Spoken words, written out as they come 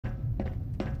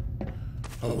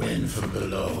A wind from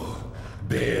below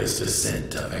bears the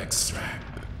scent of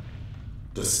extract.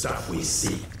 The stuff we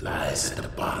seek lies at the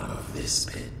bottom of this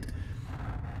pit.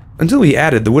 Until we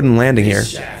added the wooden landing here,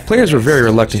 players were very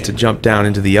reluctant to jump down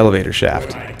into the elevator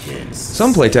shaft.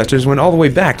 Some playtesters went all the way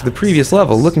back to the previous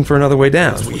level looking for another way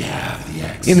down.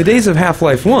 In the days of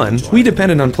Half-Life 1, we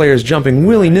depended on players jumping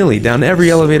willy-nilly down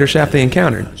every elevator shaft they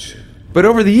encountered. But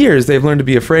over the years, they've learned to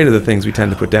be afraid of the things we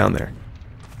tend to put down there.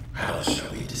 How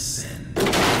shall we descend?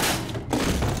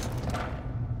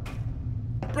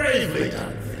 Bravely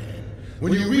done, friend.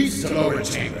 When you reach the lower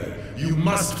chamber, you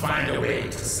must find a way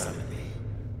to summon